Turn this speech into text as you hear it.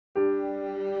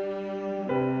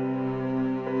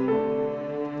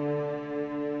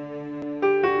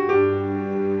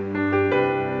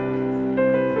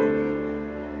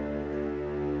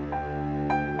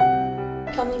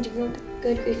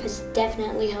Good Grief has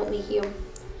definitely helped me heal.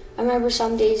 I remember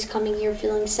some days coming here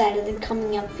feeling sad and then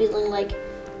coming up feeling like,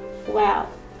 wow,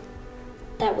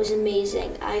 that was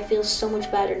amazing. I feel so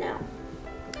much better now.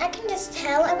 I can just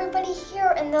tell everybody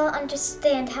here and they'll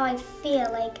understand how I feel.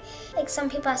 Like some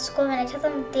people at school, when I tell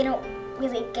them, they don't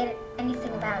really get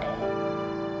anything about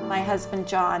it. My husband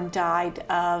John died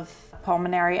of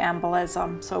pulmonary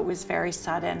embolism, so it was very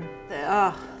sudden.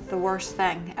 The worst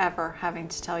thing ever, having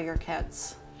to tell your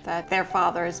kids that their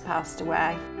father has passed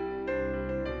away.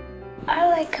 I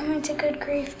like coming to Good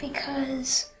Grief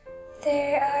because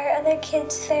there are other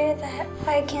kids there that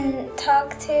I can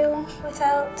talk to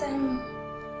without them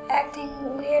acting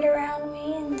weird around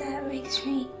me, and that makes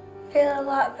me feel a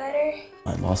lot better.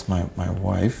 I lost my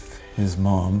wife, his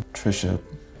mom, Tricia,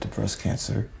 to breast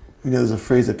cancer. You know, there's a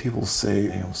phrase that people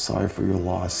say, I'm sorry for your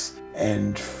loss.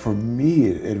 And for me,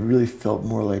 it really felt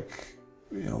more like,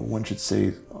 one should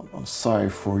say, I'm sorry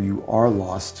for you are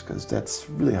lost, because that's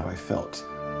really how I felt.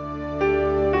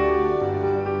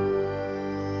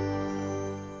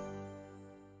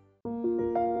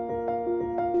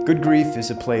 Good Grief is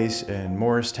a place in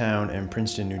Morristown and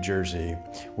Princeton, New Jersey,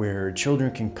 where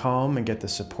children can come and get the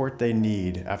support they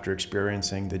need after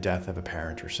experiencing the death of a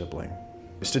parent or sibling.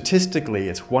 Statistically,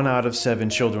 it's 1 out of 7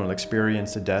 children will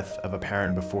experience the death of a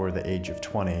parent before the age of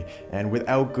 20, and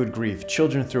without Good Grief,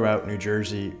 children throughout New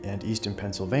Jersey and eastern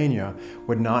Pennsylvania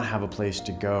would not have a place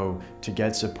to go to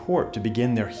get support to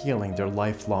begin their healing, their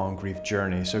lifelong grief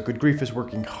journey. So Good Grief is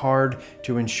working hard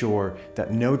to ensure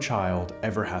that no child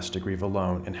ever has to grieve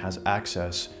alone and has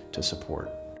access to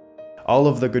support. All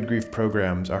of the Good Grief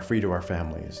programs are free to our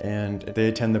families, and they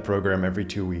attend the program every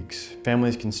 2 weeks.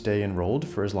 Families can stay enrolled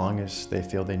for as long as they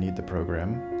feel they need the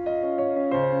program.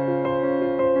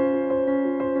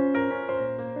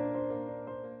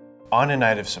 On a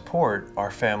night of support, our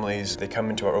families, they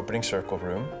come into our opening circle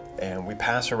room, and we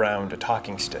pass around a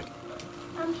talking stick.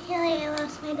 I'm Haley, I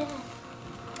lost my dad.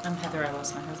 I'm Heather, I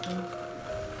lost my husband.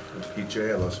 I'm PJ,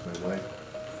 I lost my wife.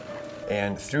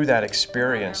 And through that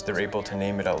experience, they're able to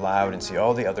name it out loud and see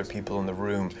all the other people in the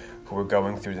room who are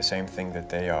going through the same thing that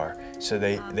they are. So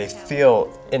they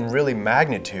feel, in really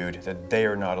magnitude, that they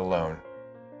are not alone.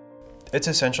 It's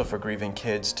essential for grieving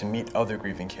kids to meet other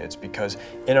grieving kids, because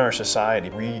in our society,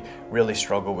 we really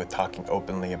struggle with talking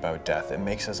openly about death. It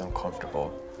makes us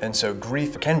uncomfortable. And so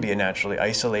grief can be a naturally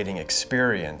isolating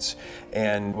experience.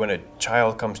 And when a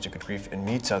child comes to Good Grief and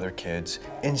meets other kids,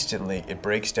 instantly it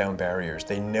breaks down barriers.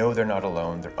 They know they're not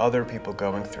alone. There are other people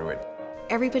going through it.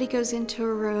 Everybody goes into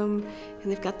a room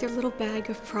and they've got their little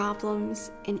bag of problems,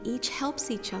 and each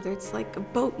helps each other. It's like a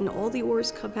boat and all the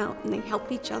oars come out and they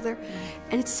help each other.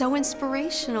 And it's so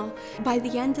inspirational. By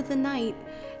the end of the night,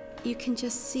 you can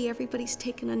just see everybody's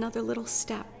taken another little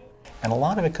step. And a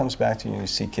lot of it comes back to, you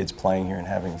see kids playing here and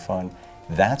having fun.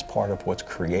 That's part of what's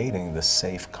creating the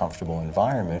safe, comfortable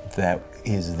environment that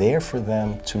is there for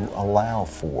them to allow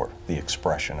for the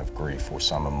expression of grief or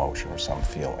some emotion or some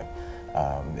feeling.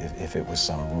 If it was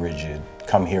some rigid,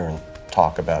 come here and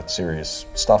talk about serious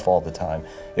stuff all the time,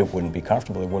 it wouldn't be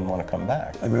comfortable, they wouldn't want to come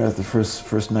back. I remember the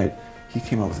first night, he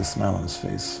came out with a smile on his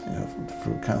face,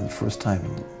 for kind of the first time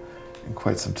in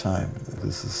quite some time.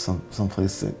 This is some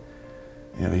place that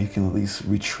he can at least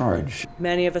recharge.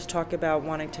 Many of us talk about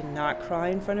wanting to not cry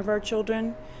in front of our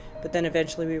children, but then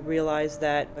eventually we realize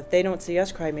that if they don't see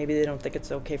us cry, maybe they don't think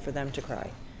it's okay for them to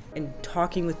cry. And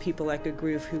talking with people at Good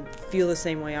Grief who feel the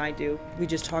same way I do, we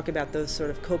just talk about those sort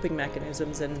of coping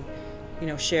mechanisms and,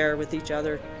 share with each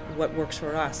other what works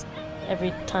for us.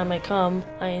 Every time I come,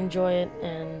 I enjoy it,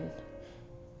 and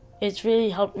it's really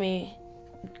helped me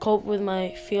cope with my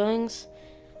feelings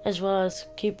as well as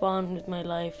keep on with my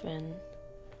life and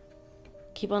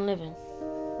keep on living.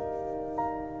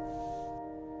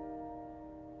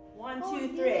 1,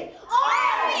 2, 3.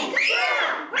 Orange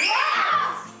Jam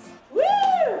Rocks!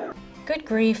 Woo! Good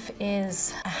Grief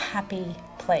is a happy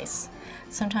place.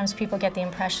 Sometimes people get the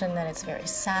impression that it's very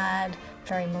sad,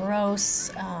 very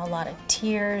morose, a lot of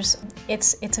tears.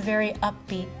 It's a very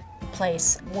upbeat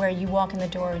place where you walk in the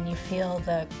door and you feel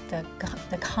the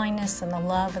kindness and the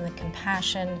love and the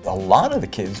compassion. A lot of the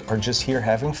kids are just here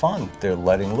having fun. They're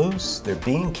letting loose. They're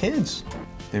being kids.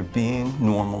 They're being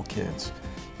normal kids.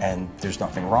 And there's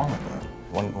nothing wrong with that.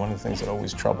 One of the things that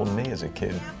always troubled me as a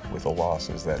kid with a loss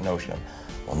is that notion of,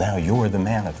 well, now you're the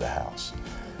man of the house.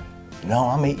 No,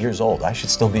 I'm 8 years old. I should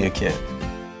still be a kid.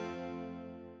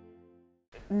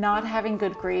 Not having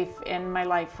Good Grief in my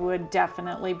life would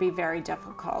definitely be very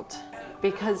difficult,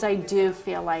 because I do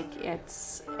feel like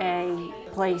it's a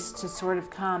place to sort of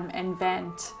come and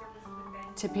vent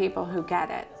to people who get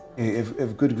it.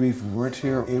 If Good Grief weren't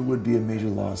here, it would be a major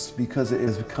loss because it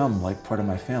has become like part of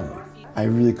my family. I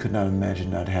really could not imagine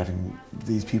not having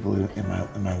these people in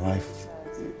my life,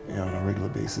 on a regular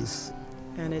basis.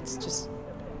 And it's just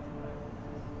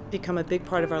become a big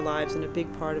part of our lives and a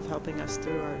big part of helping us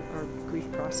through our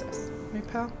grief process. Right,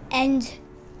 pal? And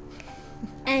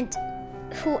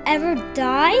whoever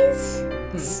dies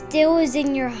still is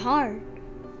in your heart.